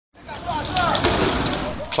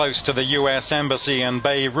Close to the US Embassy in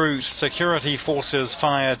Beirut, security forces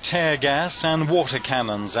fired tear gas and water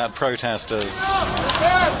cannons at protesters.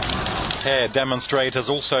 Here, demonstrators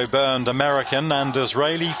also burned American and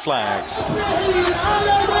Israeli flags,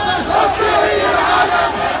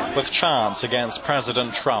 with chants against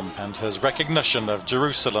President Trump and his recognition of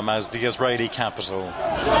Jerusalem as the Israeli capital.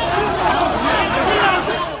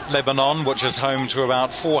 Lebanon, which is home to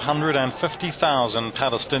about 450,000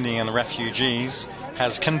 Palestinian refugees,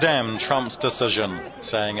 has condemned Trump's decision,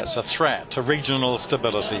 saying it's a threat to regional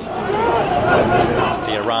stability.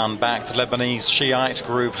 The Iran-backed Lebanese Shiite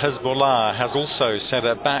group Hezbollah has also said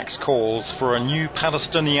it backs calls for a new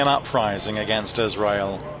Palestinian uprising against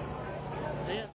Israel.